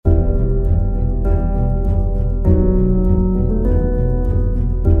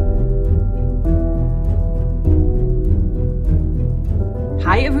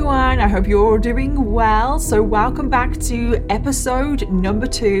everyone, I hope you're all doing well. So welcome back to episode number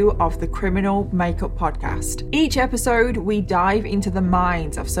 2 of the Criminal Makeup Podcast. Each episode we dive into the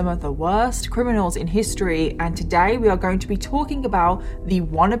minds of some of the worst criminals in history, and today we are going to be talking about the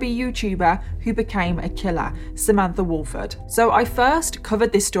wannabe YouTuber who became a killer, Samantha Wohlford. So I first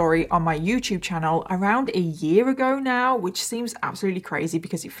covered this story on my YouTube channel around a year ago now, which seems absolutely crazy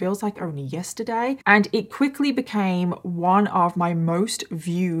because it feels like only yesterday, and it quickly became one of my most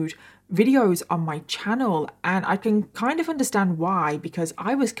viewed videos on my channel, and I can kind of understand why, because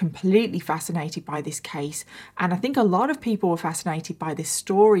I was completely fascinated by this case, and I think a lot of people were fascinated by this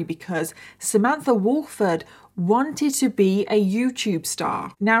story because Samantha Wohlford wanted to be a YouTube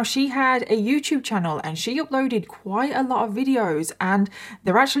star. Now, she had a YouTube channel and she uploaded quite a lot of videos, and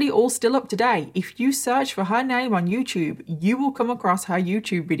they're actually all still up today. If you search for her name on YouTube, you will come across her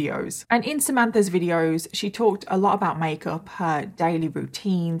YouTube videos. And in Samantha's videos, she talked a lot about makeup, her daily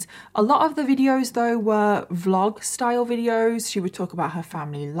routines. A lot of the videos though were vlog style videos. She would talk about her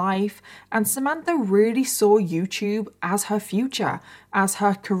family life, and Samantha really saw YouTube as her future, as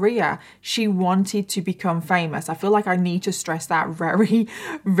her career. She wanted to become famous. I feel like I need to stress that very,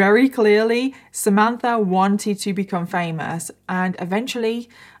 very clearly. Samantha wanted to become famous, and eventually,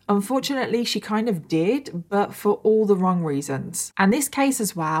 unfortunately, she kind of did, but for all the wrong reasons. And this case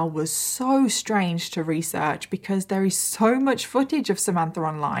as well was so strange to research because there is so much footage of Samantha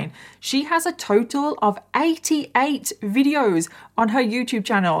online. She has a total of 88 videos on her YouTube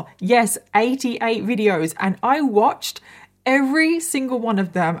channel. Yes, 88 videos. And I watched every single one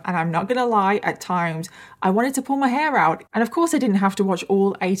of them, and I'm not gonna lie, at times I wanted to pull my hair out. And of course I didn't have to watch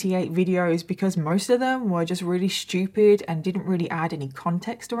all 88 videos because most of them were just really stupid and didn't really add any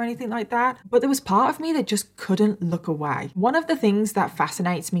context or anything like that. But there was part of me that just couldn't look away. One of the things that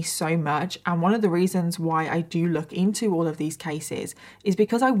fascinates me so much, and one of the reasons why I do look into all of these cases, is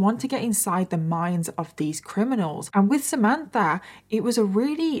because I want to get inside the minds of these criminals. And with Samantha, it was a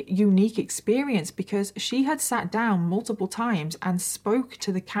really unique experience because she had sat down multiple times and spoke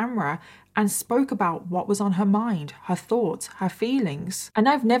to the camera and spoke about what was on her mind, her thoughts, her feelings. And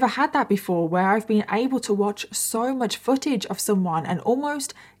I've never had that before, where I've been able to watch so much footage of someone and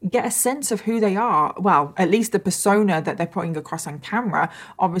almost get a sense of who they are. Well, at least the persona that they're putting across on camera.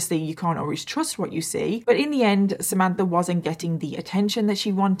 Obviously, you can't always trust what you see. But in the end, Samantha wasn't getting the attention that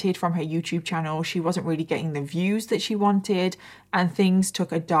she wanted from her YouTube channel. She wasn't really getting the views that she wanted, and things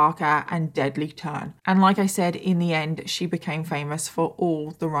took a darker and deadly turn. And like I said, in the end, she became famous for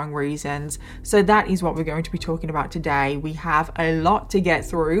all the wrong reasons. So that is what we're going to be talking about today. We have a lot to get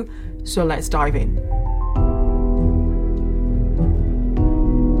through, so let's dive in.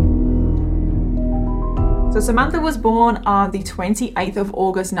 So Samantha was born on the 28th of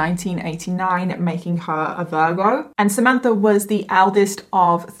August 1989, making her a Virgo. And Samantha was the eldest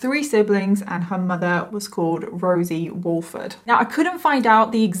of 3 siblings, and her mother was called Rosie Wohlford. Now, I couldn't find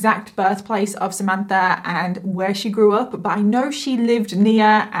out the exact birthplace of Samantha and where she grew up, but I know she lived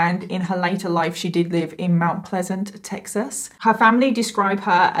near, and in her later life, she did live in Mount Pleasant, Texas. Her family describe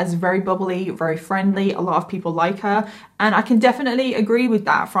her as very bubbly, very friendly. A lot of people like her, and I can definitely agree with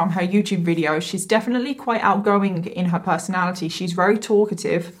that from her YouTube videos. She's definitely quite outgoing in her personality. She's very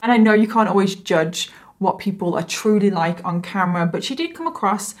talkative, and I know you can't always judge what people are truly like on camera, but she did come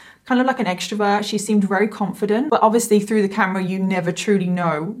across kind of like an extrovert. She seemed very confident, but obviously through the camera you never truly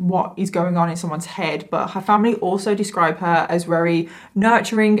know what is going on in someone's head. But her family also describe her as very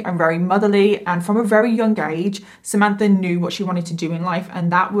nurturing and very motherly, and from a very young age Samantha knew what she wanted to do in life,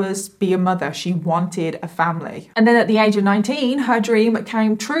 and that was be a mother. She wanted a family. And then at the age of 19 her dream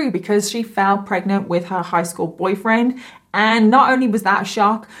came true because she fell pregnant with her high school boyfriend. And not only was that a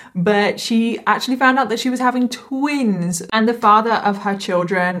shock, but she actually found out that she was having twins. And the father of her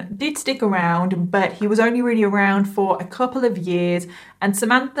children did stick around, but he was only really around for a couple of years. And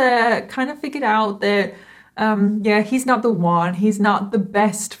Samantha kind of figured out that, he's not the one. He's not the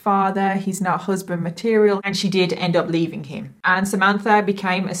best father. He's not husband material. And she did end up leaving him. And Samantha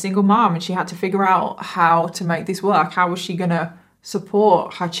became a single mom, and she had to figure out how to make this work. How was she gonna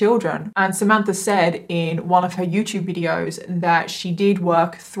support her children? And Samantha said in one of her YouTube videos that she did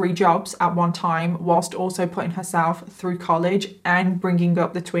work 3 jobs at one time whilst also putting herself through college and bringing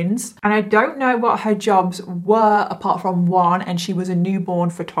up the twins. And I don't know what her jobs were apart from one, and she was a newborn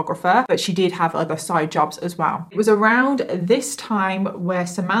photographer, but she did have other side jobs as well. It was around this time where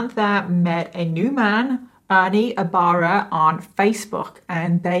Samantha met a new man, Ernie Ibarra, on Facebook,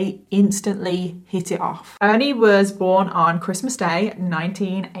 and they instantly hit it off. Ernie was born on Christmas Day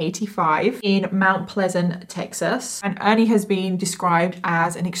 1985 in Mount Pleasant, Texas, and Ernie has been described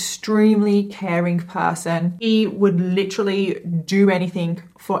as an extremely caring person. He would literally do anything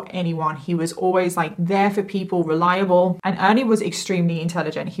for anyone. He was always like there for people, reliable. And Ernie was extremely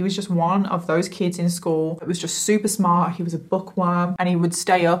intelligent. He was just one of those kids in school that was just super smart. He was a bookworm and he would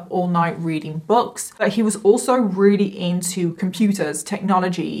stay up all night reading books. But he was also really into computers,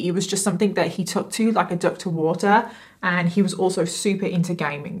 technology. It was just something that he took to like a duck to water. And he was also super into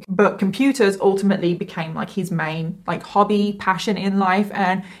gaming. But computers ultimately became like his main like hobby, passion in life.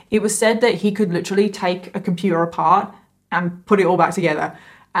 And it was said that he could literally take a computer apart and put it all back together.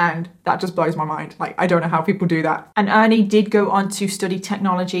 And that just blows my mind. Like, I don't know how people do that. And Ernie did go on to study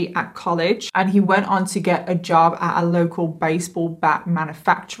technology at college, and he went on to get a job at a local baseball bat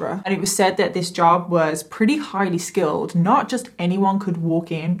manufacturer. And it was said that this job was pretty highly skilled. Not just anyone could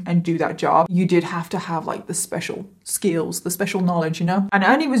walk in and do that job. You did have to have like the special skills, the special knowledge, you know? And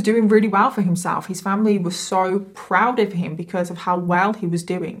Ernie was doing really well for himself. His family was so proud of him because of how well he was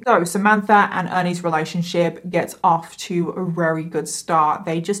doing. So Samantha and Ernie's relationship gets off to a very good start.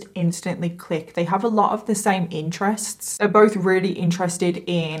 They just instantly click. They have a lot of the same interests. They're both really interested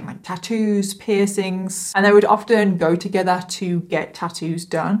in like tattoos, piercings, and they would often go together to get tattoos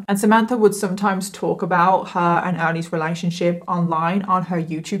done. And Samantha would sometimes talk about her and Ernie's relationship online on her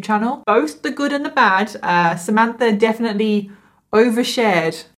YouTube channel. Both the good and the bad. Samantha definitely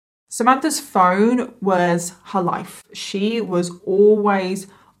overshared. Samantha's phone was her life. She was always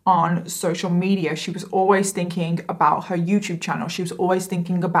on social media. She was always thinking about her YouTube channel. She was always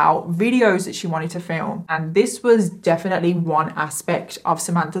thinking about videos that she wanted to film. And this was definitely one aspect of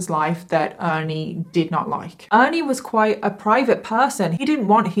Samantha's life that Ernie did not like. Ernie was quite a private person. He didn't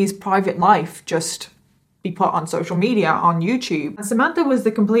want his private life just be put on social media, on YouTube. And Samantha was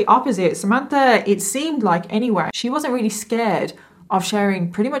the complete opposite. Samantha, it seemed like anyway, she wasn't really scared of sharing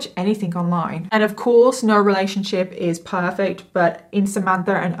pretty much anything online. And of course, no relationship is perfect, but in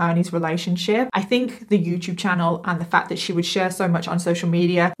Samantha and Ernie's relationship, I think the YouTube channel and the fact that she would share so much on social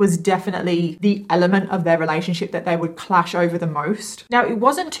media was definitely the element of their relationship that they would clash over the most. Now, it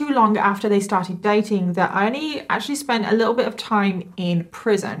wasn't too long after they started dating that Ernie actually spent a little bit of time in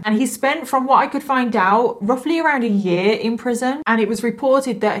prison. And he spent, from what I could find out, roughly around a year in prison. And it was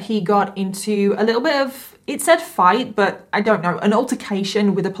reported that he got into a little bit of, it said fight, but I don't know, an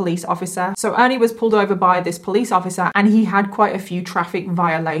altercation with a police officer. So Ernie was pulled over by this police officer and he had quite a few traffic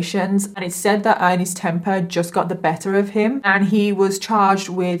violations. And it's said that Ernie's temper just got the better of him and he was charged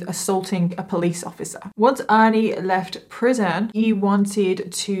with assaulting a police officer. Once Ernie left prison, he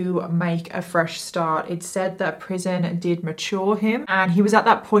wanted to make a fresh start. It's said that prison did mature him and he was at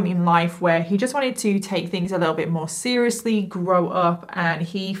that point in life where he just wanted to take things a little bit more seriously, grow up, and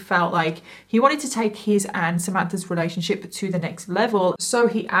he felt like he wanted to take his and Samantha's relationship to the next level. So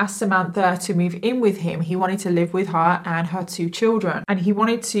he asked Samantha to move in with him. He wanted to live with her and her 2 children. And he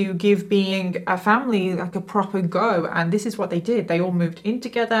wanted to give being a family like a proper go. And this is what they did. They all moved in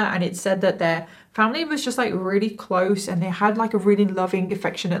together and it said that their family was just like really close and they had like a really loving,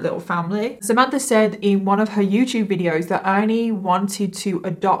 affectionate little family. Samantha said in one of her YouTube videos that Ernie wanted to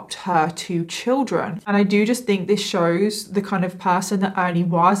adopt her 2 children. And I do just think this shows the kind of person that Ernie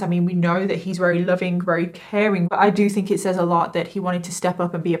was. I mean, we know that he's very loving, very caring, but I do think it says a lot that he wanted to step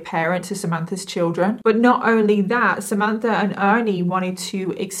up and be a parent to Samantha's children. But not only that, Samantha and Ernie wanted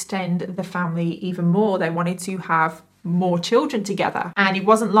to extend the family even more. They wanted to have more children together. And it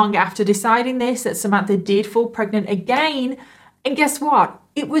wasn't long after deciding this that Samantha did fall pregnant again. And guess what?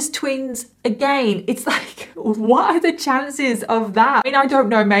 It was twins again. It's like, what are the chances of that? I mean, I don't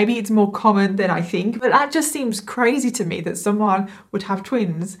know, maybe it's more common than I think, but that just seems crazy to me that someone would have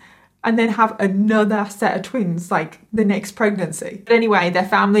twins and then have another set of twins like the next pregnancy. But anyway, their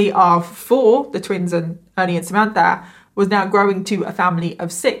family of 4, the twins and Ernie and Samantha, was now growing to a family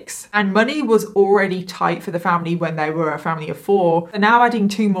of 6. And money was already tight for the family when they were a family of 4. So now adding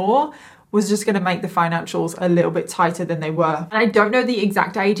 2 more was just going to make the financials a little bit tighter than they were. And I don't know the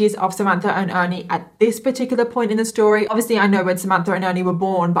exact ages of Samantha and Ernie at this particular point in the story. Obviously, I know when Samantha and Ernie were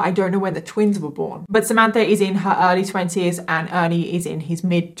born, but I don't know when the twins were born. But Samantha is in her early 20s and Ernie is in his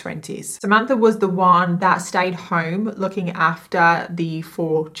mid 20s. Samantha was the one that stayed home looking after the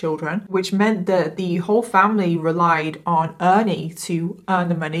 4 children, which meant that the whole family relied on Ernie to earn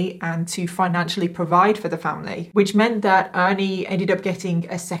the money and to financially provide for the family, which meant that Ernie ended up getting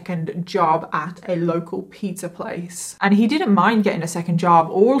a second job at a local pizza place. And he didn't mind getting a second job.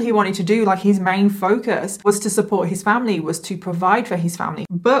 All he wanted to do, like his main focus, was to support his family, was to provide for his family.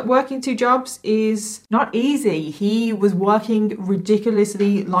 But working 2 jobs is not easy. He was working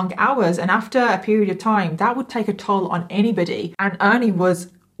ridiculously long hours, and after a period of time, that would take a toll on anybody. And Ernie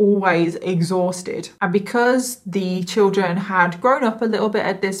was always exhausted. And because the children had grown up a little bit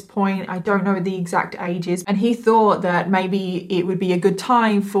at this point, I don't know the exact ages, and he thought that maybe it would be a good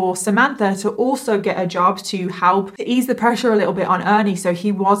time for Samantha to also get a job to help to ease the pressure a little bit on Ernie, so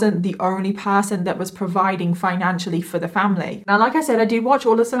he wasn't the only person that was providing financially for the family. Now, like I said, I did watch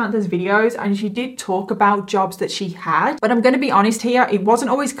all of Samantha's videos and she did talk about jobs that she had, but I'm going to be honest here, it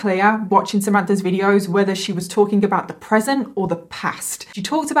wasn't always clear watching Samantha's videos whether she was talking about the present or the past. She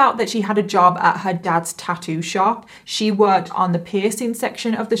talked about that she had a job at her dad's tattoo shop. She worked on the piercing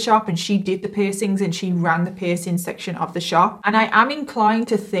section of the shop and she did the piercings and she ran the piercing section of the shop. And I am inclined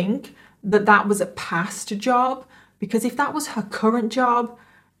to think that that was a past job, because if that was her current job,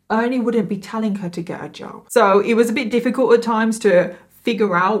 Ernie wouldn't be telling her to get a job. So it was a bit difficult at times to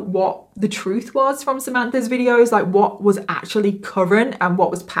figure out what the truth was from Samantha's videos, like what was actually current and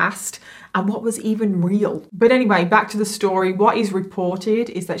what was past and what was even real. But anyway, back to the story. What is reported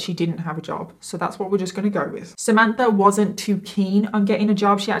is that she didn't have a job. So that's what we're just going to go with. Samantha wasn't too keen on getting a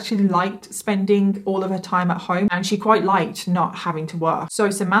job. She actually liked spending all of her time at home and she quite liked not having to work. So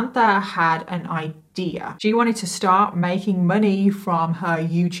Samantha had an idea. She wanted to start making money from her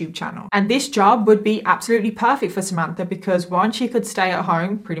YouTube channel. And this job would be absolutely perfect for Samantha because one, she could stay at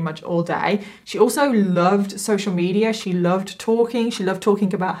home pretty much all day. She also loved social media. She loved talking. She loved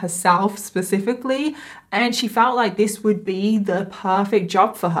talking about herself specifically. And she felt like this would be the perfect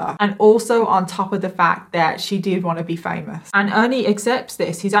job for her. And also on top of the fact that she did want to be famous. And Ernie accepts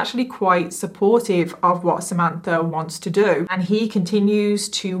this. He's actually quite supportive of what Samantha wants to do. And he continues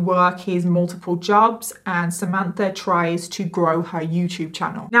to work his multiple jobs and Samantha tries to grow her YouTube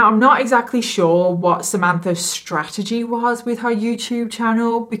channel. Now, I'm not exactly sure what Samantha's strategy was with her YouTube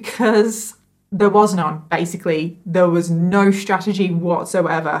channel because there was none, basically. There was no strategy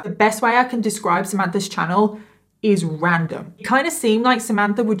whatsoever. The best way I can describe Samantha's channel is random. It kind of seemed like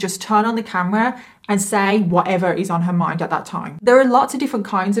Samantha would just turn on the camera and say whatever is on her mind at that time. There are lots of different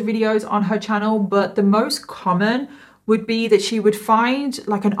kinds of videos on her channel, but the most common would be that she would find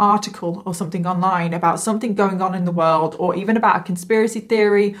like an article or something online about something going on in the world, or even about a conspiracy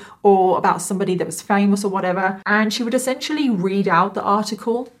theory or about somebody that was famous or whatever. And she would essentially read out the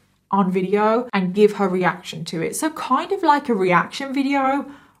article on video and give her reaction to it. So kind of like a reaction video,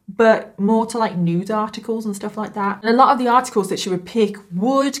 but more to like news articles and stuff like that. And a lot of the articles that she would pick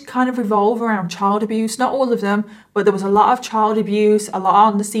would kind of revolve around child abuse. Not all of them, but there was a lot of child abuse, a lot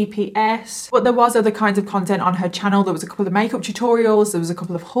on the CPS. But there was other kinds of content on her channel. There was a couple of makeup tutorials, there was a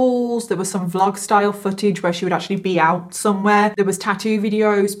couple of hauls, there was some vlog style footage where she would actually be out somewhere. There was tattoo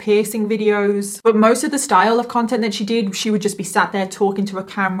videos, piercing videos. But most of the style of content that she did, she would just be sat there talking to a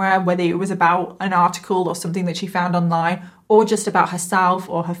camera, whether it was about an article or something that she found online, or just about herself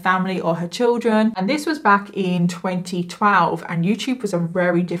or her family or her children. And this was back in 2012, and YouTube was a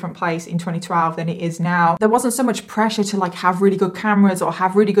very different place in 2012 than it is now. There wasn't so much pressure to like have really good cameras or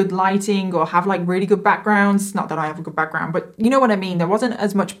have really good lighting or have like really good backgrounds. Not that I have a good background, but you know what I mean. There wasn't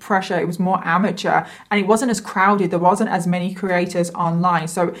as much pressure. It was more amateur and it wasn't as crowded. There wasn't as many creators online.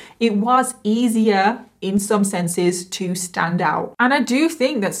 So it was easier in some senses to stand out. And I do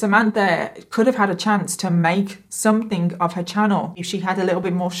think that Samantha could have had a chance to make something of her channel if she had a little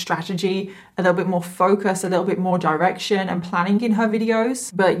bit more strategy, a little bit more focus, a little bit more direction and planning in her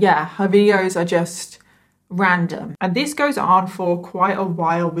videos. But yeah, her videos are just random. And this goes on for quite a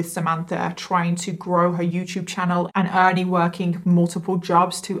while with Samantha trying to grow her YouTube channel and Ernie working multiple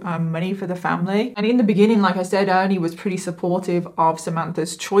jobs to earn money for the family. And in the beginning, like I said, Ernie was pretty supportive of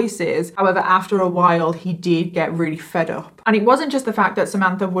Samantha's choices. However, after a while, he did get really fed up. And it wasn't just the fact that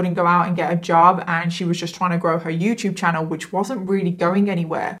Samantha wouldn't go out and get a job and she was just trying to grow her YouTube channel, which wasn't really going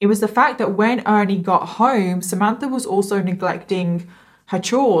anywhere. It was the fact that when Ernie got home, Samantha was also neglecting her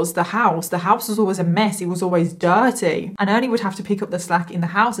chores, the house. The house was always a mess. It was always dirty. And Ernie would have to pick up the slack in the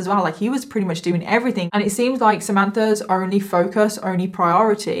house as well. Like he was pretty much doing everything. And it seems like Samantha's only focus, only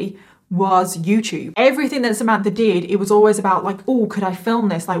priority was YouTube. Everything that Samantha did, it was always about like, oh, could I film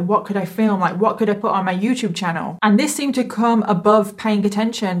this? Like, what could I film? Like, what could I put on my YouTube channel? And this seemed to come above paying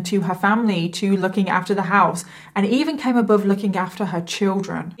attention to her family, to looking after the house, and even came above looking after her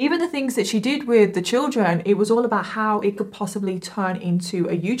children. Even the things that she did with the children, it was all about how it could possibly turn into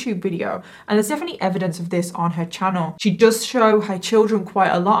a YouTube video. And there's definitely evidence of this on her channel. She does show her children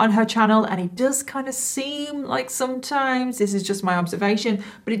quite a lot on her channel, and it does kind of seem like sometimes, this is just my observation,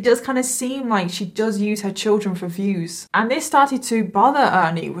 but it does kind of of seem like she does use her children for views. And this started to bother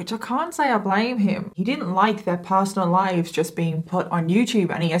Ernie, which I can't say I blame him. He didn't like their personal lives just being put on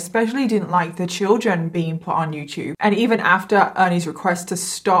YouTube, and he especially didn't like the children being put on YouTube. And even after Ernie's request to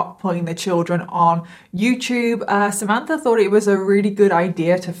stop putting the children on YouTube, Samantha thought it was a really good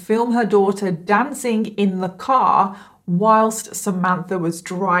idea to film her daughter dancing in the car whilst Samantha was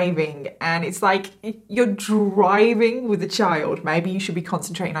driving. And it's like, you're driving with a child. Maybe you should be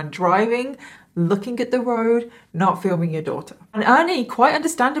concentrating on driving, looking at the road, not filming your daughter. And Ernie, quite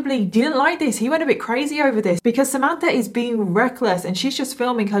understandably, didn't like this. He went a bit crazy over this because Samantha is being reckless and she's just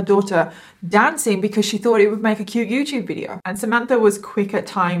filming her daughter dancing because she thought it would make a cute YouTube video. And Samantha was quick at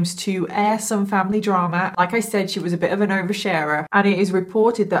times to air some family drama. Like I said, she was a bit of an oversharer, and it is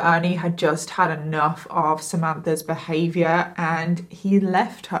reported that Ernie had just had enough of Samantha's behavior and he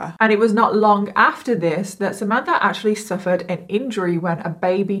left her. And it was not long after this that Samantha actually suffered an injury when a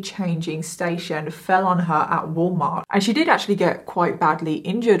baby changing station fell on her at Walmart. And she did actually get quite badly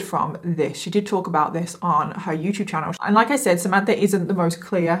injured from this. She did talk about this on her YouTube channel. And like I said, Samantha isn't the most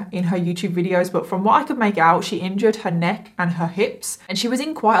clear in her YouTube videos, but from what I could make out, she injured her neck and her hips, and she was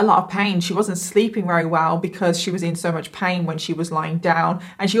in quite a lot of pain. She wasn't sleeping very well because she was in so much pain when she was lying down,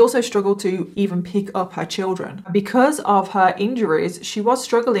 and she also struggled to even pick up her children. Because of her injuries, she was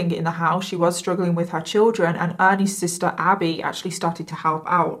struggling in the house, she was struggling with her children, and Ernie's sister Abby actually started to help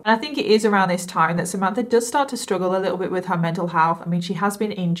out. And I think it is around this time that Samantha does start to struggle a little bit with her mental health. I mean, she has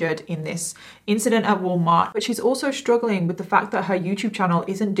been injured in this incident at Walmart, but she's also struggling with the fact that her YouTube channel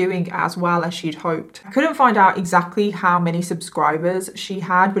isn't doing as well as she'd hoped. I couldn't find out exactly how many subscribers she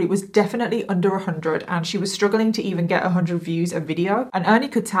had, but it was definitely under 100, and she was struggling to even get 100 views a video. And Ernie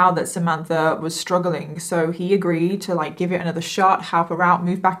could tell that Samantha was struggling, so he agreed to give it another shot, help her out,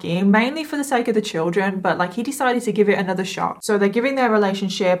 move back in, mainly for the sake of the children, but he decided to give it another shot. So they're giving their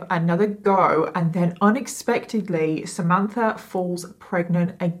relationship another go, and then unexpectedly Samantha falls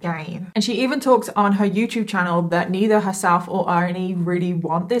pregnant again. And she even talks on her YouTube channel that neither herself or Ernie really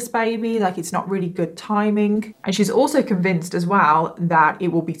want this baby, it's not really good timing. And she's also convinced as well that it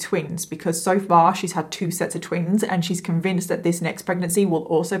will be twins, because so far she's had 2 sets of twins, and she's convinced that this next pregnancy will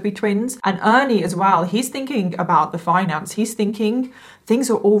also be twins. And Ernie as well, he's thinking about the finance. He's thinking, things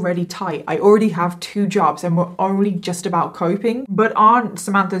are already tight. I already have 2 jobs and we're only just about coping. But on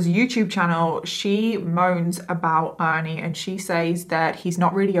Samantha's YouTube channel, she moans about Ernie, and she says that he's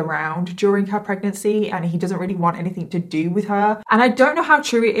not really around during her pregnancy and he doesn't really want anything to do with her. And I don't know how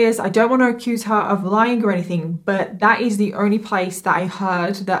true it is. I don't want to accuse her of lying or anything, but that is the only place that I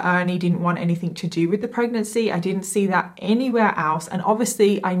heard that Ernie didn't want anything to do with the pregnancy. I didn't see that anywhere else. And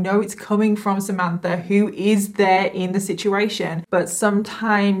obviously I know it's coming from Samantha, who is there in the situation, but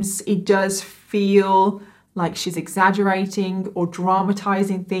sometimes it does feel like she's exaggerating or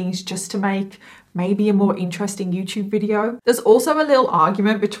dramatizing things just to make maybe a more interesting YouTube video. There's also a little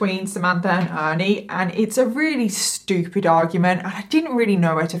argument between Samantha and Ernie, and it's a really stupid argument, and I didn't really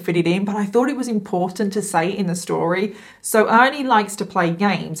know where to fit it in, but I thought it was important to say it in the story. So Ernie likes to play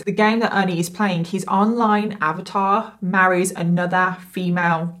games. The game that Ernie is playing, his online avatar marries another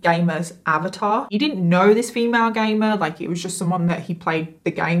female gamer's avatar. He didn't know this female gamer, it was just someone that he played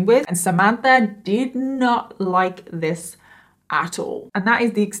the game with, and Samantha did not like this at all. And that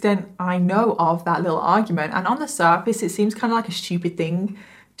is the extent I know of that little argument. And on the surface, it seems kind of like a stupid thing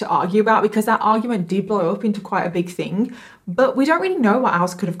to argue about, because that argument did blow up into quite a big thing, but we don't really know what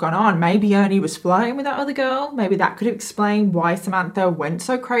else could have gone on. Maybe Ernie was flirting with that other girl. Maybe that could have explained why Samantha went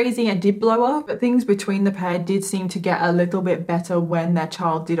so crazy and did blow up. But things between the pair did seem to get a little bit better when their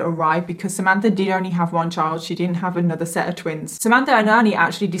child did arrive, because Samantha did only have 1 child. She didn't have another set of twins. Samantha and Ernie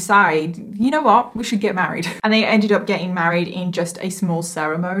actually decide, you know what, we should get married. And they ended up getting married in just a small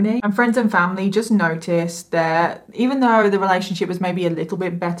ceremony. And friends and family just noticed that even though the relationship was maybe a little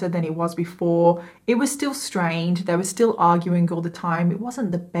bit better than it was before, it was still strained. They were still arguing all the time. It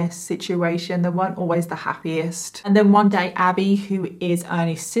wasn't the best situation. They weren't always the happiest. And then one day, Abby, who is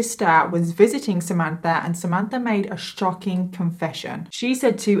Ernie's sister, was visiting Samantha, and Samantha made a shocking confession. She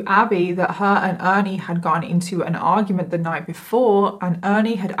said to Abby that her and Ernie had gone into an argument the night before, and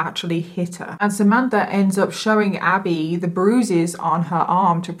Ernie had actually hit her. And Samantha ends up showing Abby the bruises on her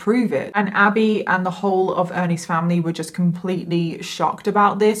arm to prove it. And Abby and the whole of Ernie's family were just completely shocked about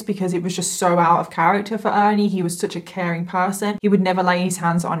about this because it was just so out of character for Ernie. He was such a caring person. He would never lay his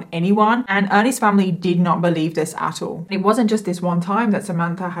hands on anyone. And Ernie's family did not believe this at all. It wasn't just this one time that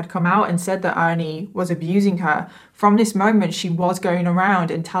Samantha had come out and said that Ernie was abusing her. From this moment, she was going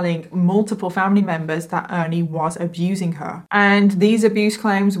around and telling multiple family members that Ernie was abusing her. And these abuse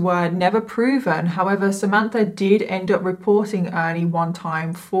claims were never proven. However, Samantha did end up reporting Ernie one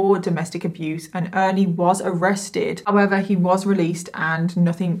time for domestic abuse, and Ernie was arrested. However, he was released and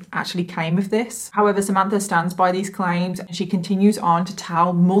nothing actually came of this. However, Samantha stands by these claims and she continues on to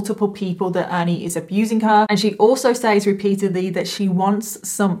tell multiple people that Ernie is abusing her. And she also says repeatedly that she wants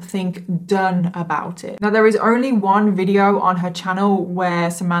something done about it. Now, there is only one video on her channel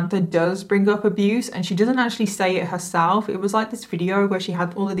where Samantha does bring up abuse, and she doesn't actually say it herself. It was like this video where she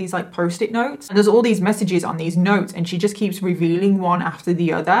had all of these like post-it notes, and there's all these messages on these notes, and she just keeps revealing one after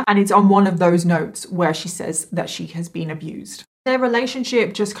the other. And it's on one of those notes where she says that she has been abused. Their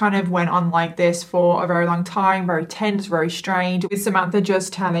relationship just kind of went on like this for a very long time, very tense, very strained, with Samantha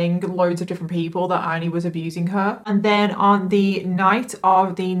just telling loads of different people that Ernie was abusing her. And then on the night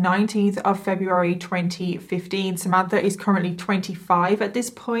of the 19th of February 2015, Samantha is currently 25 at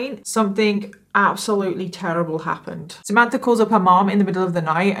this point. Something absolutely terrible happened. Samantha calls up her mom in the middle of the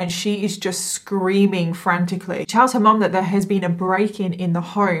night and she is just screaming frantically. She tells her mom that there has been a break-in in the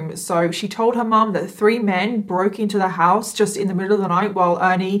home. So she told her mom that 3 men broke into the house just in the middle of the night while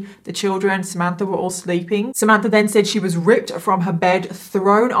Ernie, the children, Samantha were all sleeping. Samantha then said she was ripped from her bed,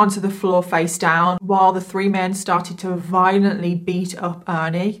 thrown onto the floor face down, while the 3 men started to violently beat up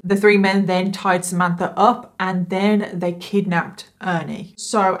Ernie. The 3 men then tied Samantha up and then they kidnapped Ernie.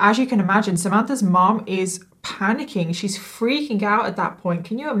 So as you can imagine, Samantha's mom is panicking. She's freaking out at that point.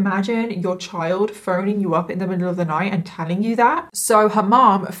 Can you imagine your child phoning you up in the middle of the night and telling you that? So her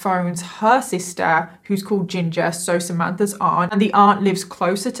mom phones her sister, who's called Ginger, so Samantha's aunt, and the aunt lives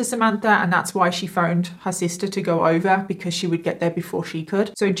closer to Samantha, and that's why she phoned her sister to go over, because she would get there before she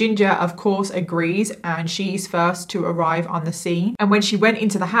could. So Ginger, of course, agrees, and she's first to arrive on the scene. And when she went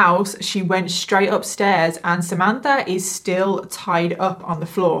into the house, she went straight upstairs, and Samantha is still tied up on the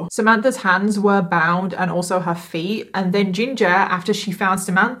floor. Samantha's hands were bound and also her feet. And then Ginger, after she found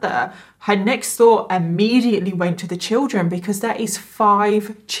Samantha, her next thought immediately went to the children, because there is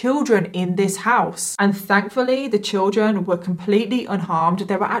 5 children in this house. And thankfully, the children were completely unharmed.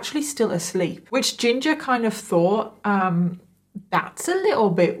 They were actually still asleep, which Ginger kind of thought, that's a little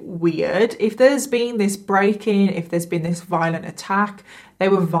bit weird. If there's been this break-in, if there's been this violent attack, they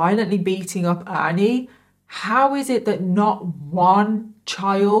were violently beating up Ernie, how is it that not one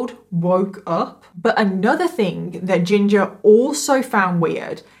child woke up? But another thing that Ginger also found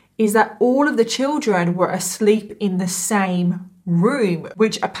weird is that all of the children were asleep in the same room,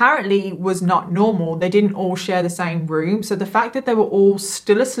 which apparently was not normal. They didn't all share the same room. So the fact that they were all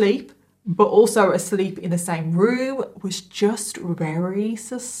still asleep, but also asleep in the same room, was just very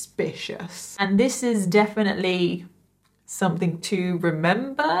suspicious. And this is definitely something to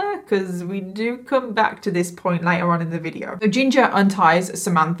remember, because we do come back to this point later on in the video. So Ginger unties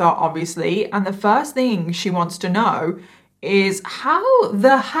Samantha, obviously, and the first thing she wants to know is, how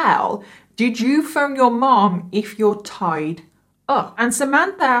the hell did you phone your mom if you're tied up? And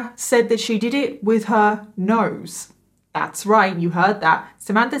Samantha said that she did it with her nose. That's right, you heard that.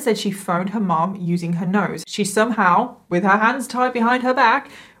 Samantha said she phoned her mom using her nose. She somehow, with her hands tied behind her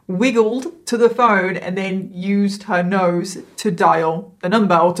back, wiggled to the phone and then used her nose to dial the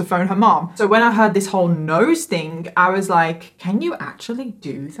number or to phone her mom. So when I heard this whole nose thing, I was like, can you actually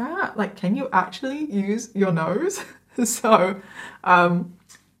do that? Like, can you actually use your nose? So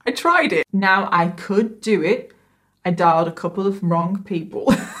I tried it. Now I could do it. I dialed a couple of wrong people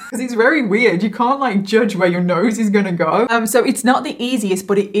because it's very weird. You can't like judge where your nose is going to go. So it's not the easiest,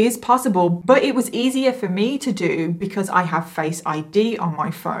 but it is possible. But it was easier for me to do because I have Face ID on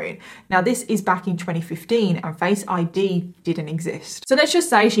my phone. Now this is back in 2015 and Face ID didn't exist. So let's just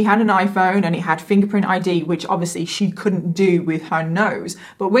say she had an iPhone and it had fingerprint ID, which obviously she couldn't do with her nose.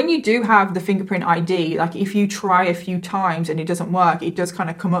 But when you do have the fingerprint ID, like if you try a few times and it doesn't work, it does kind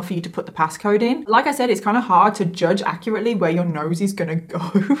of come up for you to put the passcode in. Like I said, it's kind of hard to judge accurately where your nose is gonna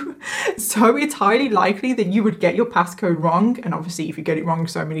go. So it's highly likely that you would get your passcode wrong, and obviously if you get it wrong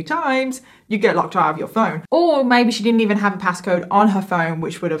so many times, you get locked out of your phone. Or maybe she didn't even have a passcode on her phone,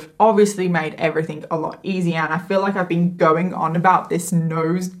 which would have obviously made everything a lot easier. And I feel like I've been going on about this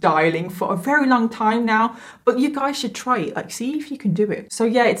nose dialing for a very long time now, but you guys should try it, like see if you can do it. So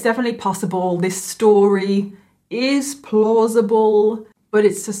yeah, it's definitely possible. This story is plausible, but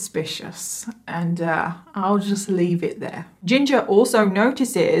it's suspicious, and I'll just leave it there. Ginger also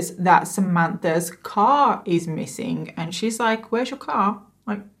notices that Samantha's car is missing, and she's like, where's your car?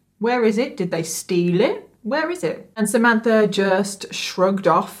 Like, where is it? Did they steal it? Where is it? And Samantha just shrugged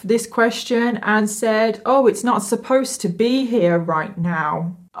off this question and said, oh, it's not supposed to be here right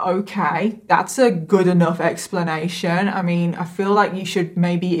now. Okay, that's a good enough explanation. I mean, I feel like you should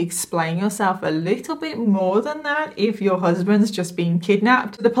maybe explain yourself a little bit more than that if your husband's just been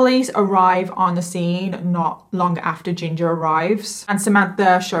kidnapped. The police arrive on the scene not long after Ginger arrives, and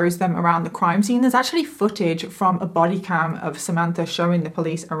Samantha shows them around the crime scene. There's actually footage from a body cam of Samantha showing the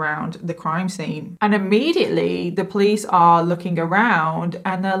police around the crime scene. And immediately the police are looking around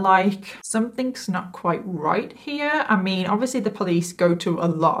and they're like, something's not quite right here. I mean, obviously the police go to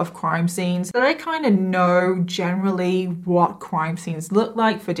a lot of crime scenes, so they kind of know generally what crime scenes look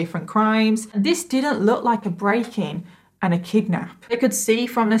like for different crimes. And this didn't look like a break-in and a kidnap. They could see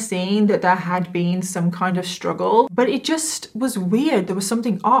from the scene that there had been some kind of struggle, but it just was weird. There was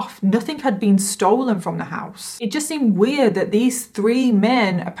something off. Nothing had been stolen from the house. It just seemed weird that these three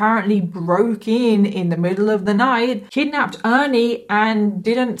men apparently broke in the middle of the night, kidnapped Ernie, and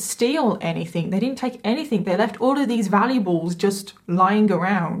didn't steal anything. They didn't take anything. They left all of these valuables just lying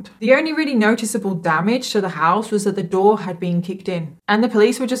around. The only really noticeable damage to the house was that the door had been kicked in, and the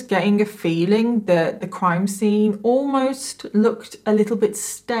police were just getting a feeling that the crime scene almost looked a little bit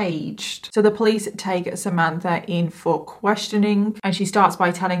staged. So the police take Samantha in for questioning, and she starts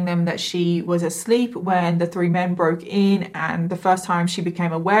by telling them that she was asleep when the three men broke in, and the first time she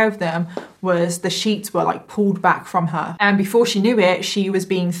became aware of them was the sheets were like pulled back from her, and before she knew it, she was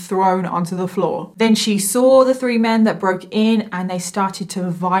being thrown onto the floor. Then she saw the three men that broke in, and they started to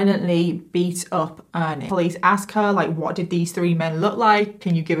violently beat up Ernie. Police ask her, like, what did these three men look like?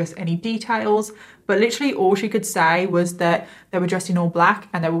 Can you give us any details? But literally all she could say was that they were dressed in all black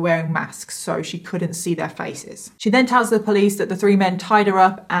and they were wearing masks, so she couldn't see their faces. She then tells the police that the three men tied her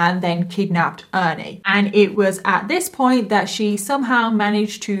up and then kidnapped Ernie. And it was at this point that she somehow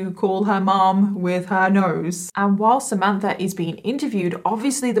managed to call her mom with her nose. And while Samantha is being interviewed,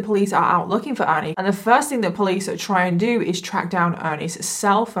 obviously the police are out looking for Ernie. And the first thing that police try and do is track down Ernie's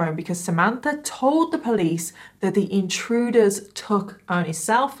cell phone, because Samantha told the police that the intruders took Ernie's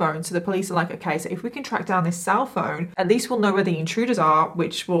cell phone. So the police are like, okay, so if we can track down this cell phone, at least we'll know where the intruders are,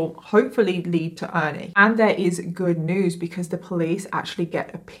 which will hopefully lead to Ernie. And there is good news, because the police actually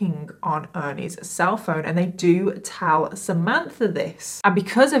get a ping on Ernie's cell phone, and they do tell Samantha this. And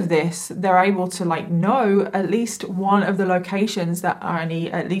because of this, they're able to know at least one of the locations that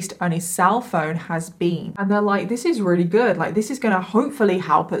Ernie's cell phone has been. And they're like, this is really good. Like, this is going to hopefully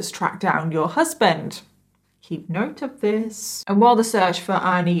help us track down your husband. Keep note of this. And while the search for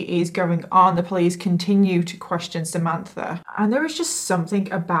Ernie is going on, the police continue to question Samantha. And there is just something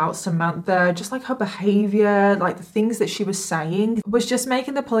about Samantha, just like her behavior, like the things that she was saying, was just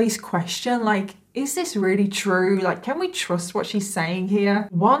making the police question, like, is this really true? Like, can we trust what she's saying here?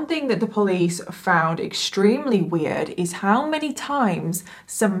 One thing that the police found extremely weird is how many times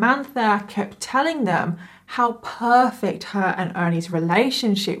Samantha kept telling them how perfect her and Ernie's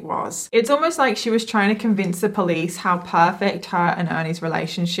relationship was. It's almost like she was trying to convince the police how perfect her and Ernie's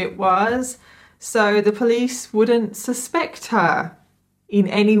relationship was, so the police wouldn't suspect her in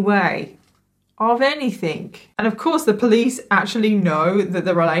any way of anything. And of course, the police actually know that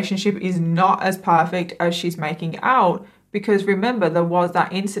the relationship is not as perfect as she's making out, because remember, there was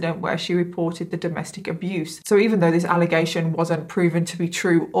that incident where she reported the domestic abuse. So even though this allegation wasn't proven to be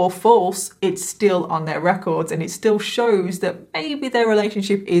true or false, it's still on their records, and it still shows that maybe their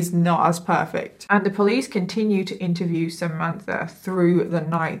relationship is not as perfect. And the police continue to interview Samantha through the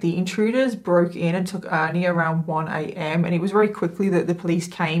night. The intruders broke in and took Ernie around 1 a.m. and it was very quickly that the police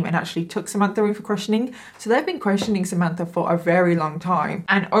came and actually took Samantha in for questioning. So they've been questioning Samantha for a very long time.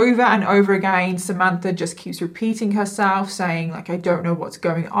 And over again, Samantha just keeps repeating herself, saying, like, I don't know what's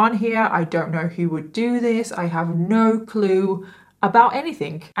going on here. I don't know who would do this. I have no clue about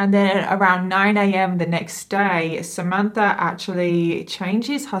anything. And then around 9 a.m. the next day, Samantha actually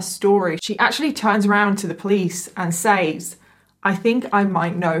changes her story. She actually turns around to the police and says, I think I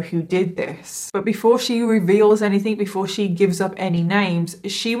might know who did this. But before she reveals anything, before she gives up any names,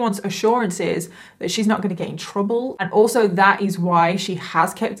 she wants assurances that she's not going to get in trouble. And also that is why she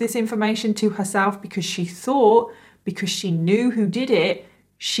has kept this information to herself, because she thought, because she knew who did it,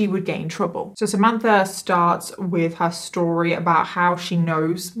 she would get in trouble. So Samantha starts with her story about how she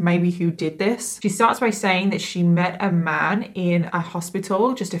knows maybe who did this. She starts by saying that she met a man in a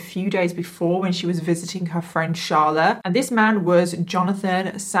hospital just a few days before when she was visiting her friend Charlotte. And this man was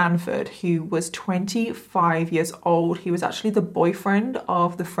Jonathan Sanford, who was 25 years old. He was actually the boyfriend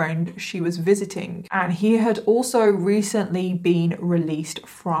of the friend she was visiting. And he had also recently been released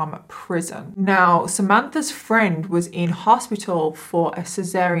from prison. Now, Samantha's friend was in hospital for a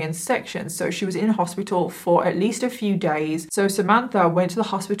cesarean section. So she was in hospital for at least a few days. So Samantha went to the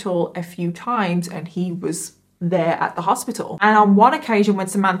hospital a few times and he was there at the hospital. And on one occasion when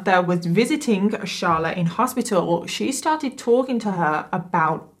Samantha was visiting Charlotte in hospital, she started talking to her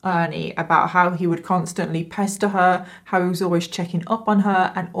about Ernie, about how he would constantly pester her, how he was always checking up on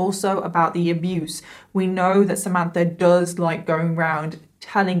her, and also about the abuse. We know that Samantha does like going around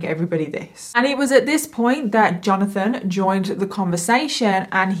telling everybody this. And it was at this point that Jonathan joined the conversation,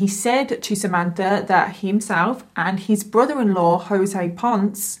 and he said to Samantha that himself and his brother-in-law, Jose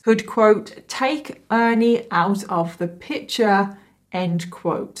Ponce, could, quote, take Ernie out of the picture, end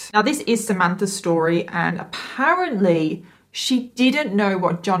quote. Now, this is Samantha's story, and apparently she didn't know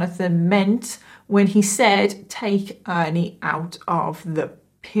what Jonathan meant when he said take Ernie out of the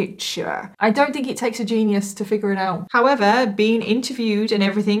picture. I don't think it takes a genius to figure it out. However, being interviewed and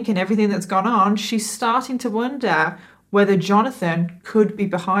everything that's gone on, she's starting to wonder whether Jonathan could be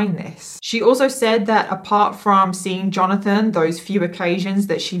behind this. She also said that apart from seeing Jonathan those few occasions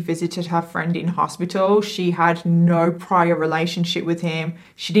that she visited her friend in hospital, she had no prior relationship with him.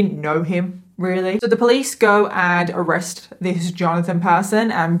 She didn't know him, really. So the police go and arrest this Jonathan person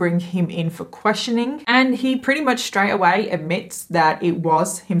and bring him in for questioning. And he pretty much straight away admits that it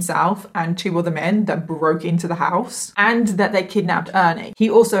was himself and two other men that broke into the house and that they kidnapped Ernie. He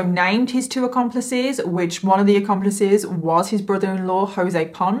also named his two accomplices, which one of the accomplices was his brother-in-law, Jose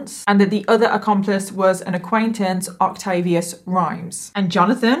Ponce, and that the other accomplice was an acquaintance, Octavius Rhymes. And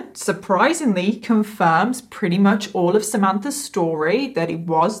Jonathan surprisingly confirms pretty much all of Samantha's story, that it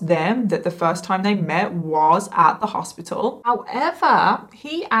was them, that the first time they met was at the hospital. However,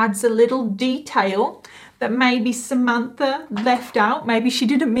 he adds a little detail that maybe Samantha left out. Maybe she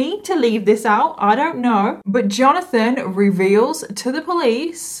didn't mean to leave this out. I don't know. But Jonathan reveals to the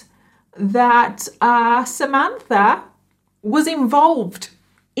police that Samantha was involved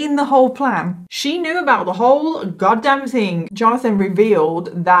in the whole plan. She knew about the whole goddamn thing. Jonathan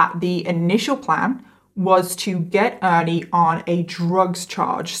revealed that the initial plan was to get Ernie on a drugs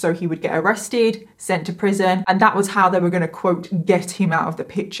charge. So he would get arrested, sent to prison, and that was how they were going to, quote, get him out of the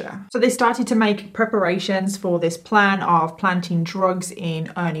picture. So they started to make preparations for this plan of planting drugs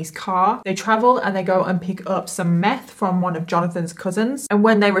in Ernie's car. They travel and they go and pick up some meth from one of Jonathan's cousins. And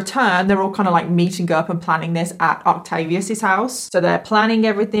when they return, they're all kind of like meeting up and planning this at Octavius's house. So they're planning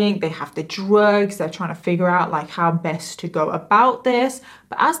everything. They have the drugs. They're trying to figure out like how best to go about this.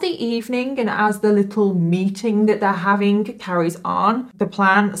 But as the evening and as the little meeting that they're having carries on, the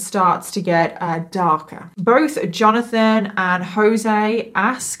plan starts to get darker. Both Jonathan and Jose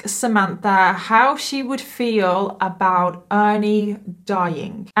ask Samantha how she would feel about Ernie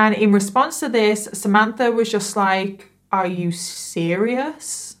dying. And in response to this, Samantha was just like, are you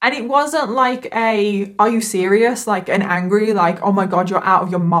serious? And it wasn't like are you serious? Like an angry, like, oh my God, you're out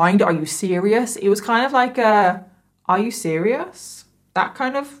of your mind. Are you serious? It was kind of like are you serious? That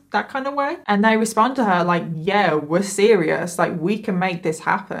kind of way. And they respond to her like, yeah, we're serious. Like, we can make this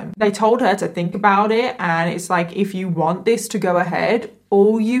happen. They told her to think about it. And it's like, if you want this to go ahead,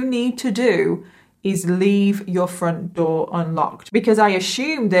 all you need to do is leave your front door unlocked. Because I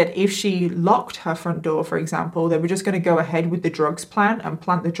assumed that if she locked her front door, for example, they were just going to go ahead with the drugs plan and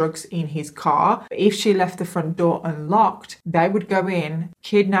plant the drugs in his car. But if she left the front door unlocked, they would go in,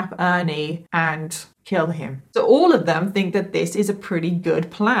 kidnap Ernie, and kill him. So all of them think that this is a pretty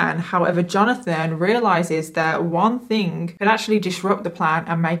good plan. However, Jonathan realizes that one thing could actually disrupt the plan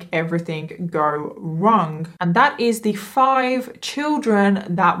and make everything go wrong. And that is the 5 children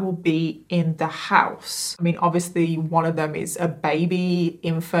that will be in the house. I mean, obviously one of them is a baby,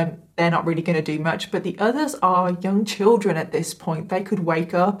 infant. They're not really going to do much, but the others are young children at this point. They could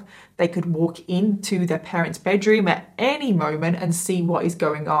wake up, they could walk into their parents' bedroom at any moment and see what is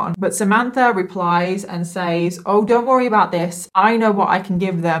going on. But Samantha replies and says, oh, don't worry about this. I know what I can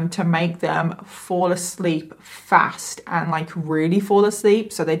give them to make them fall asleep fast and like really fall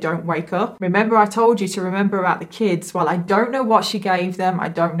asleep so they don't wake up. Remember, I told you to remember about the kids. Well, I don't know what she gave them. I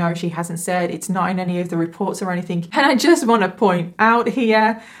don't know. She hasn't said. It's not in any of the reports or anything. And I just want to point out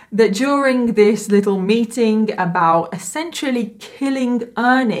here that during this little meeting about essentially killing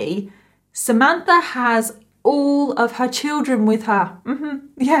Ernie, Samantha has all of her children with her.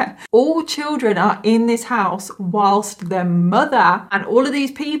 Yeah, all children are in this house whilst their mother and all of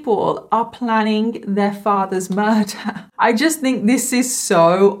these people are planning their father's murder. I just think this is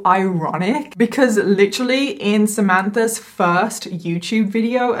so ironic because literally in Samantha's first YouTube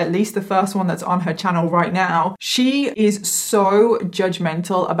video, at least the first one that's on her channel right now, she is so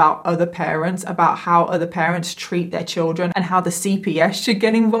judgmental about other parents, about how other parents treat their children and how the CPS should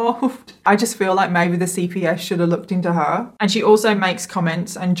get involved. I just feel like maybe the CPS should have looked into her. And she also makes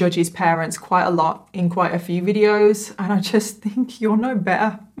comments and judges parents quite a lot in quite a few videos. And I just think you're no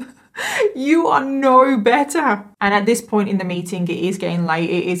better. You are no better. And at this point in the meeting, it is getting late.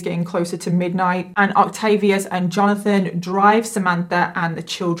 It is getting closer to midnight. And Octavius and Jonathan drive Samantha and the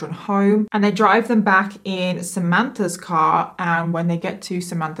children home. And they drive them back in Samantha's car. And when they get to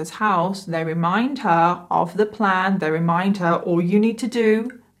Samantha's house, they remind her of the plan. They remind her, all you need to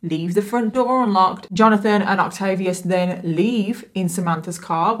do, leave the front door unlocked. Jonathan and Octavius then leave in Samantha's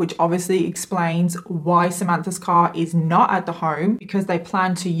car, which obviously explains why Samantha's car is not at the home, because they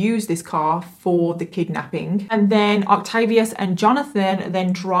plan to use this car for the kidnapping. And then Octavius and Jonathan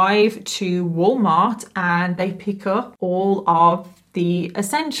then drive to Walmart and they pick up all of the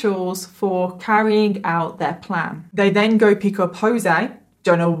essentials for carrying out their plan. They then go pick up Jose.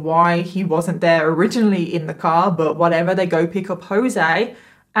 Don't know why he wasn't there originally in the car, but whatever, they go pick up Jose.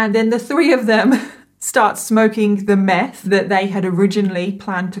 And then the three of them start smoking the meth that they had originally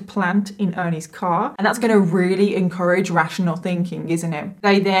planned to plant in Ernie's car. And that's going to really encourage rational thinking, isn't it?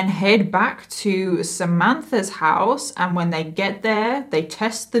 They then head back to Samantha's house. And when they get there, they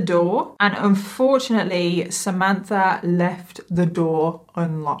test the door. And unfortunately, Samantha left the door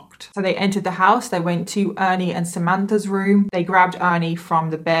unlocked. So they entered the house. They went to Ernie and Samantha's room. They grabbed Ernie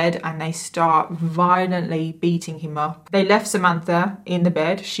from the bed and they start violently beating him up. They left Samantha in the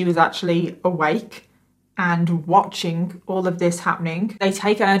bed. She was actually awake and watching all of this happening. They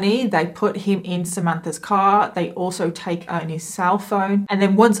take Ernie, they put him in Samantha's car. They also take Ernie's cell phone. And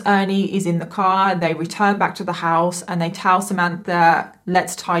then once Ernie is in the car, they return back to the house and they tell Samantha,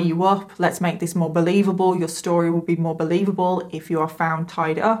 let's tie you up. Let's make this more believable. Your story will be more believable if you are found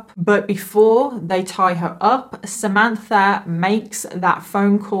tied up. But before they tie her up, Samantha makes that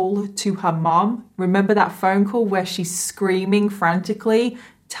phone call to her mom. Remember that phone call where she's screaming frantically,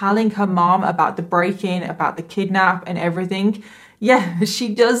 telling her mom about the break-in, about the kidnap and everything? Yeah,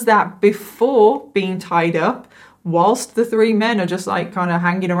 she does that before being tied up, whilst the three men are just like kind of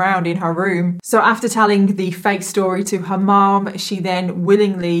hanging around in her room. So after telling the fake story to her mom, she then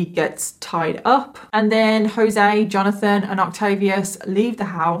willingly gets tied up. And then Jose, Jonathan and Octavius leave the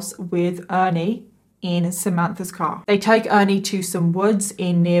house with Ernie in Samantha's car. They take Ernie to some woods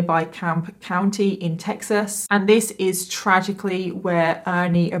in nearby Camp County in Texas. And this is tragically where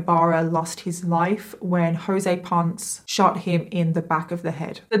Ernie Ibarra lost his life when Jose Ponce shot him in the back of the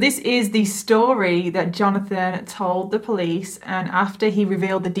head. So this is the story that Jonathan told the police. And after he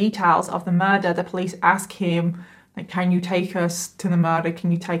revealed the details of the murder, the police asked him, like, can you take us to the murder?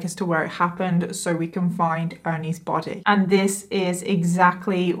 Can you take us to where it happened so we can find Ernie's body? And this is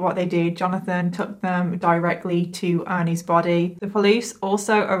exactly what they did. Jonathan took them directly to Ernie's body. The police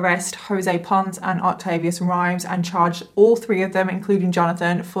also arrest Jose Ponce and Octavius Rhymes and charged all three of them, including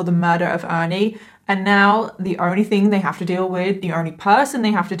Jonathan, for the murder of Ernie. And now the only thing they have to deal with, the only person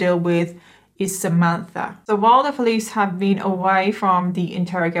they have to deal with, is Samantha. So while the police have been away from the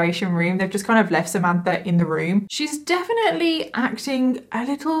interrogation room, they've just kind of left Samantha in the room. She's definitely acting a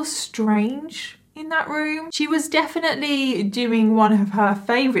little strange in that room. She was definitely doing one of her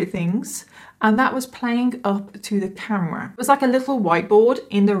favorite things, and that was playing up to the camera. It was like a little whiteboard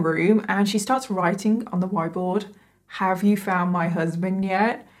in the room, and she starts writing on the whiteboard, "Have you found my husband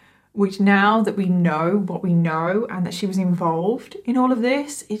yet?" Which, now that we know what we know and that she was involved in all of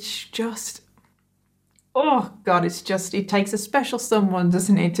this, it's just, oh God, it takes a special someone,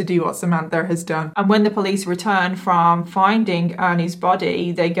 doesn't it, to do what Samantha has done. And when the police return from finding Ernie's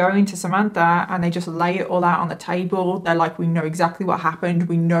body, they go into Samantha and they just lay it all out on the table. They're like, we know exactly what happened.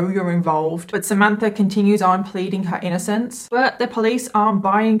 We know you're involved. But Samantha continues on pleading her innocence. But the police aren't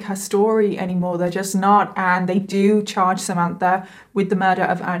buying her story anymore. They're just not. And they do charge Samantha with the murder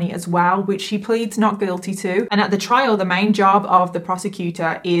of Ernie as well, which she pleads not guilty to. And at the trial, the main job of the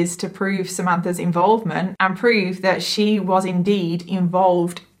prosecutor is to prove Samantha's involvement and prove that she was indeed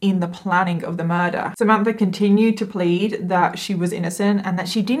involved in the planning of the murder. Samantha continued to plead that she was innocent and that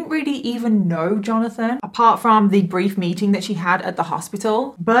she didn't really even know Jonathan, apart from the brief meeting that she had at the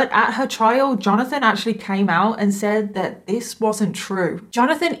hospital. But at her trial, Jonathan actually came out and said that this wasn't true.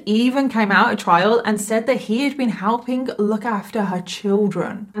 Jonathan even came out at trial and said that he had been helping look after her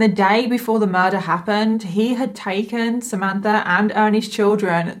children. And the day before the murder happened, he had taken Samantha and Ernie's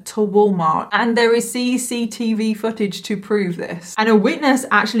children to Walmart, and there is CCTV footage to prove this. And a witness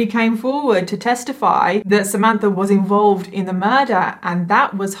actually came forward to testify that Samantha was involved in the murder, and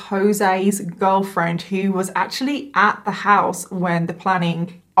that was Jose's girlfriend, who was actually at the house when the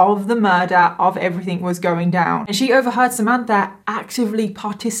planning of the murder of everything was going down. And she overheard Samantha actively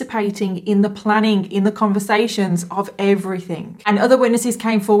participating in the planning, in the conversations of everything. And other witnesses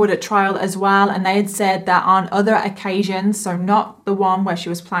came forward at trial as well, and they had said that on other occasions, so not the one where she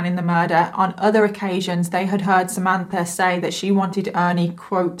was planning the murder, on other occasions they had heard Samantha say that she wanted Ernie,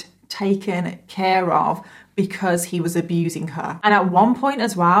 quote, taken care of, because he was abusing her. And at one point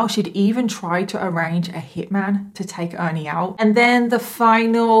as well, she'd even tried to arrange a hitman to take Ernie out. And then the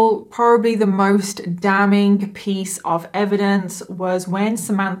final, probably the most damning piece of evidence was when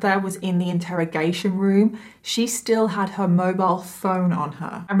Samantha was in the interrogation room, she still had her mobile phone on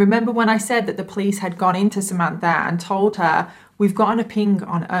her. And remember when I said that the police had gone into Samantha and told her, we've gotten a ping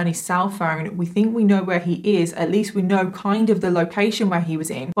on Ernie's cell phone. We think we know where he is. At least we know kind of the location where he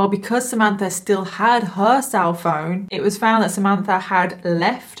was in. Well, because Samantha still had her cell phone, it was found that Samantha had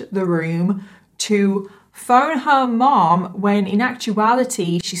left the room to phone her mom when in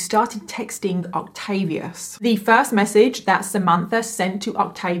actuality she started texting Octavius. The first message that Samantha sent to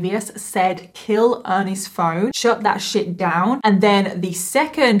Octavius said, kill Ernie's phone, shut that shit down. And then the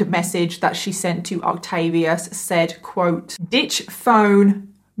second message that she sent to Octavius said, quote, ditch phone,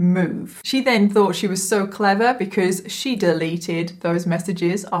 move. She then thought she was so clever because she deleted those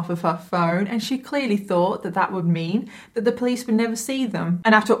messages off of her phone, and she clearly thought that that would mean that the police would never see them.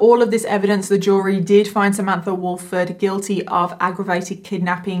 And after all of this evidence, the jury did find Samantha Wohlford guilty of aggravated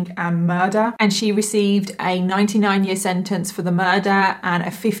kidnapping and murder, and she received a 99-year sentence for the murder and a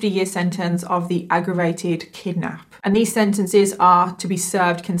 50-year sentence of the aggravated kidnap. And these sentences are to be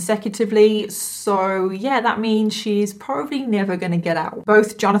served consecutively, so yeah, that means she's probably never going to get out.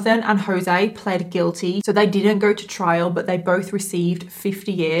 Both Jonathan and Jose pled guilty, so they didn't go to trial, but they both received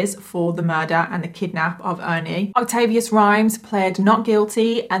 50 years for the murder and the kidnap of Ernie. Octavius Rhymes pled not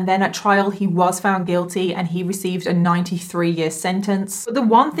guilty, and then at trial he was found guilty and he received a 93-year sentence. But the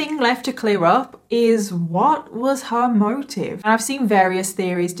one thing left to clear up is what was her motive? And I've seen various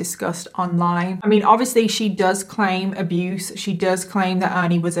theories discussed online. I mean, obviously she does claim abuse. She does claim that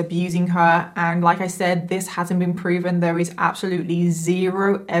Ernie was abusing her. And like I said, this hasn't been proven. There is absolutely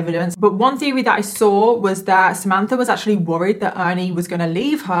zero evidence. But one theory that I saw was that Samantha was actually worried that Ernie was going to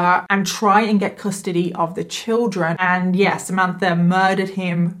leave her and try and get custody of the children. And yeah, Samantha murdered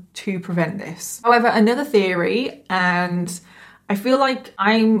him to prevent this. However, another theory, and I feel like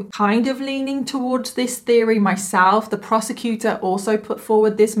I'm kind of leaning towards this theory myself. The prosecutor also put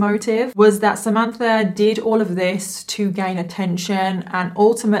forward this motive, was that Samantha did all of this to gain attention and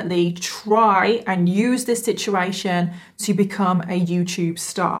ultimately try and use this situation to become a YouTube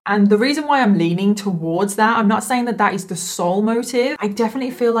star. And the reason why I'm leaning towards that, I'm not saying that that is the sole motive. I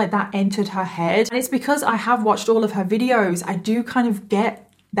definitely feel like that entered her head. And it's because I have watched all of her videos. I do kind of get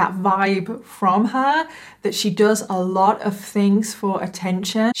that vibe from her, that she does a lot of things for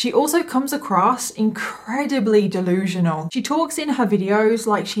attention. She also comes across incredibly delusional. She talks in her videos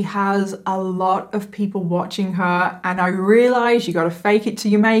like she has a lot of people watching her, and I realize you gotta fake it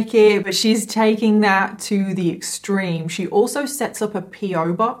till you make it, but she's taking that to the extreme. She also sets up a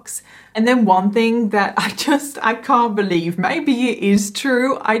PO box. And then one thing that I can't believe, maybe it is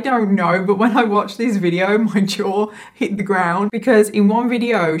true, I don't know, but when I watched this video, my jaw hit the ground, because in one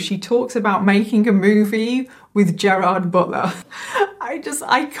video, she talks about making a movie with Gerard Butler.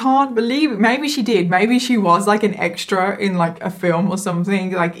 I can't believe it. Maybe she did. Maybe she was like an extra in like a film or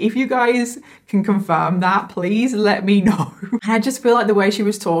something. Like, if you guys can confirm that, please let me know. And I just feel like the way she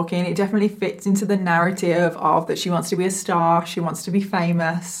was talking, it definitely fits into the narrative of that she wants to be a star, she wants to be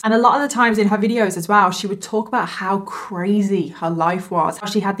famous. And a lot of the times in her videos as well, she would talk about how crazy her life was. How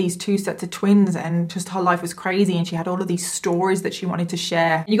she had these 2 sets of twins and just her life was crazy, and she had all of these stories that she wanted to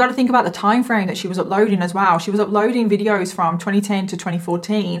share. And you got to think about the time frame that she was uploading as well. She was uploading videos from 2010 to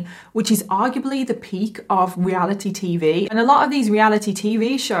 2014, which is arguably the peak of reality TV. And a lot of these reality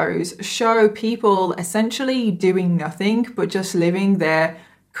TV shows show people essentially doing nothing but just living their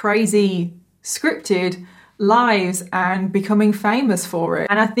crazy, scripted lives and becoming famous for it.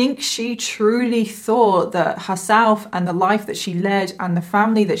 And I think she truly thought that herself and the life that she led and the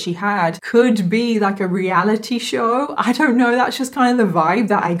family that she had could be like a reality show. I don't know, that's just kind of the vibe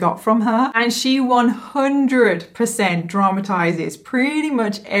that I got from her. And she 100% dramatizes pretty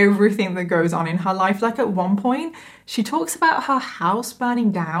much everything that goes on in her life. Like at one point, she talks about her house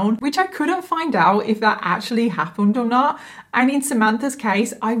burning down, which I couldn't find out if that actually happened or not. And in Samantha's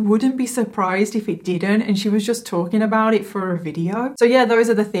case, I wouldn't be surprised if it didn't, and she was just talking about it for a video. So yeah, those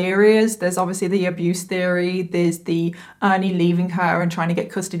are the theories. There's obviously the abuse theory, there's the Ernie leaving her and trying to get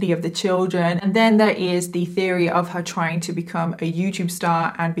custody of the children, and then there is the theory of her trying to become a YouTube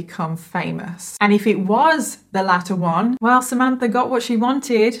star and become famous. And if it was the latter one, well, Samantha got what she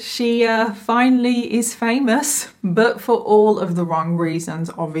wanted. She finally is famous, but for all of the wrong reasons,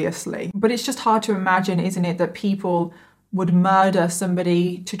 obviously. But it's just hard to imagine, isn't it, that people would murder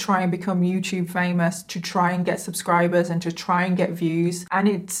somebody to try and become YouTube famous, to try and get subscribers and to try and get views. And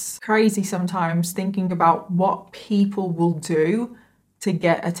it's crazy sometimes thinking about what people will do to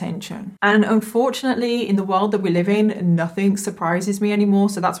get attention. And unfortunately, in the world that we live in, nothing surprises me anymore.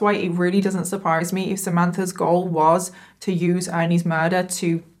 So that's why it really doesn't surprise me if Samantha's goal was to use Ernie's murder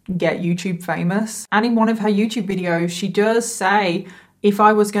to get YouTube famous. And in one of her YouTube videos, she does say, if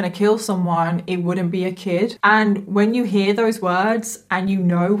I was going to kill someone, it wouldn't be a kid. And when you hear those words and you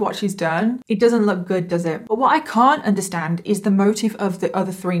know what she's done, it doesn't look good, does it? But what I can't understand is the motive of the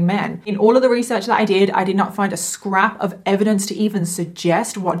other three men. In all of the research that I did not find a scrap of evidence to even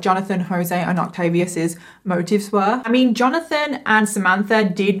suggest what Jonathan, Jose, and Octavius's motives were. I mean, Jonathan and Samantha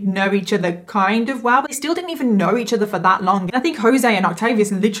did know each other kind of well, but they still didn't even know each other for that long. And I think Jose and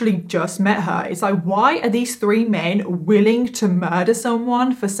Octavius literally just met her. It's like, why are these three men willing to murder someone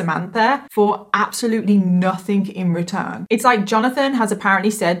for Samantha for absolutely nothing in return? It's like Jonathan has apparently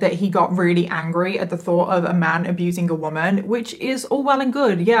said that he got really angry at the thought of a man abusing a woman, which is all well and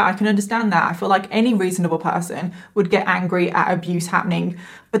good. Yeah, I can understand that. I feel like any reasonable person would get angry at abuse happening,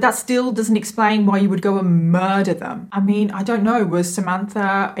 but that still doesn't explain why you would go and murder them. I mean, I don't know, was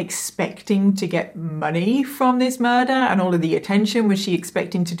Samantha expecting to get money from this murder and all of the attention? Was she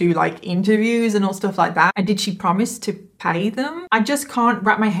expecting to do like interviews and all stuff like that? And did she promise to pay them? I just can't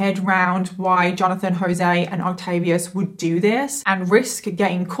wrap my head around why Jonathan, Jose, and Octavius would do this and risk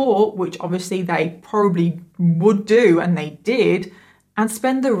getting caught, which obviously they probably would do, and they did, and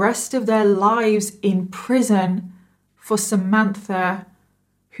spend the rest of their lives in prison for Samantha,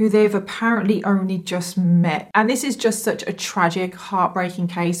 who they've apparently only just met. And this is just such a tragic, heartbreaking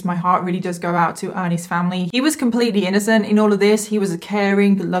case. My heart really does go out to Ernie's family. He was completely innocent in all of this. He was a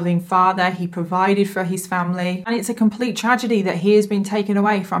caring, loving father. He provided for his family. And it's a complete tragedy that he has been taken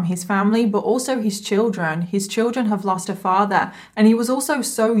away from his family, but also his children. His children have lost a father. And he was also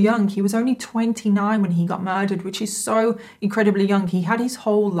so young. He was only 29 when he got murdered, which is so incredibly young. He had his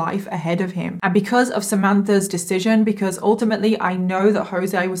whole life ahead of him. And because of Samantha's decision, because ultimately I know that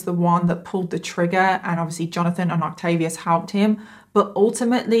Jose was the one that pulled the trigger, and obviously Jonathan and Octavius helped him, but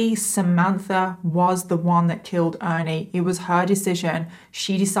ultimately Samantha was the one that killed Ernie. It was her decision.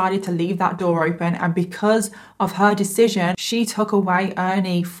 She decided to leave that door open, and because of her decision, she took away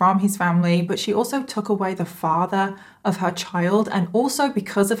Ernie from his family, but she also took away the father of her child. And also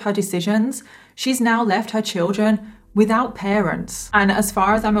because of her decisions, she's now left her children without parents. And as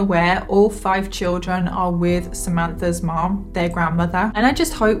far as I'm aware, all 5 children are with Samantha's mom, their grandmother. And I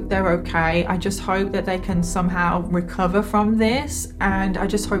just hope they're okay. I just hope that they can somehow recover from this. And I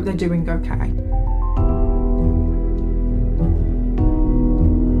just hope they're doing okay.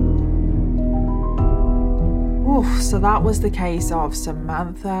 Oof, so that was the case of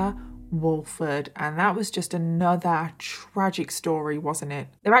Samantha Wohlford, and that was just another tragic story, wasn't it?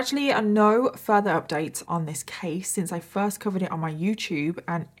 There actually are no further updates on this case since I first covered it on my YouTube,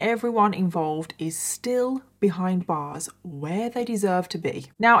 and everyone involved is still behind bars where they deserve to be.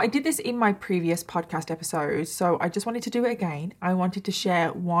 Now, I did this in my previous podcast episode, so I just wanted to do it again. I wanted to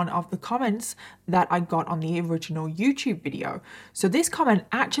share one of the comments that I got on the original YouTube video. So this comment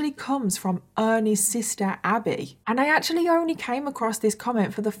actually comes from Ernie's sister, Abby. And I actually only came across this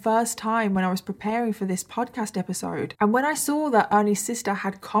comment for the first time when I was preparing for this podcast episode. And when I saw that Ernie's sister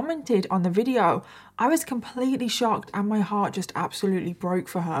had commented on the video, I was completely shocked and my heart just absolutely broke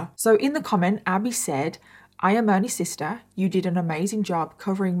for her. So in the comment, Abby said, "I am Ernie's sister. You did an amazing job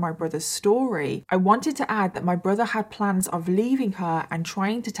covering my brother's story. I wanted to add that my brother had plans of leaving her and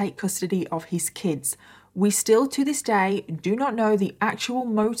trying to take custody of his kids. We still to this day do not know the actual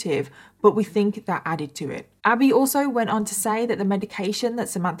motive, but we think that added to it. Abby also went on to say that the medication that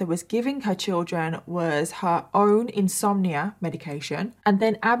Samantha was giving her children was her own insomnia medication. And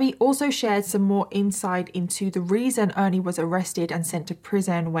then Abby also shared some more insight into the reason Ernie was arrested and sent to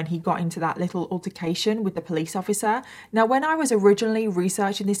prison when he got into that little altercation with the police officer. Now, when I was originally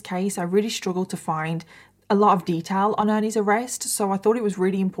researching this case, I really struggled to find a lot of detail on Ernie's arrest, so I thought it was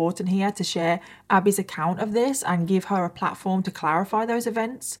really important here to share Abby's account of this and give her a platform to clarify those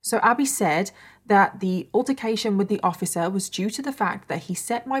events. So Abby said that the altercation with the officer was due to the fact that he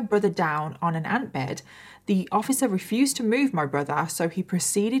set my brother down on an ant bed. The officer refused to move my brother, so he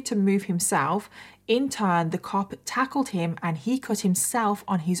proceeded to move himself. In turn, the cop tackled him and he cut himself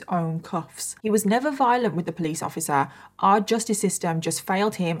on his own cuffs. He was never violent with the police officer. Our justice system just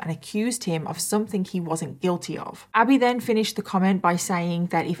failed him and accused him of something he wasn't guilty of. Abby then finished the comment by saying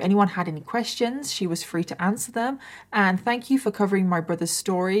that if anyone had any questions, she was free to answer them. And thank you for covering my brother's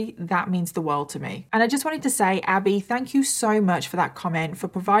story. That means the world to me. And I just wanted to say, Abby, thank you so much for that comment, for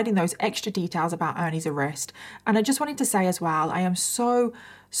providing those extra details about Ernie's arrest. And I just wanted to say as well, I am so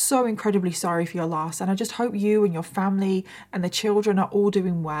incredibly sorry for your loss, and I just hope you and your family and the children are all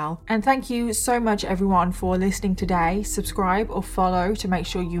doing well. And thank you so much everyone for listening today. Subscribe or follow to make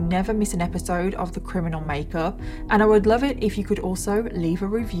sure you never miss an episode of The Criminal Makeup, and I would love it if you could also leave a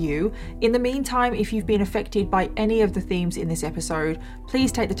review. In the meantime, if you've been affected by any of the themes in this episode,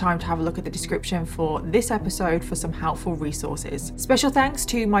 please take the time to have a look at the description for this episode for some helpful resources. Special thanks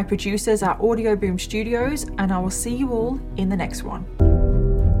to my producers at Audio Boom Studios, and I will see you all in the next one.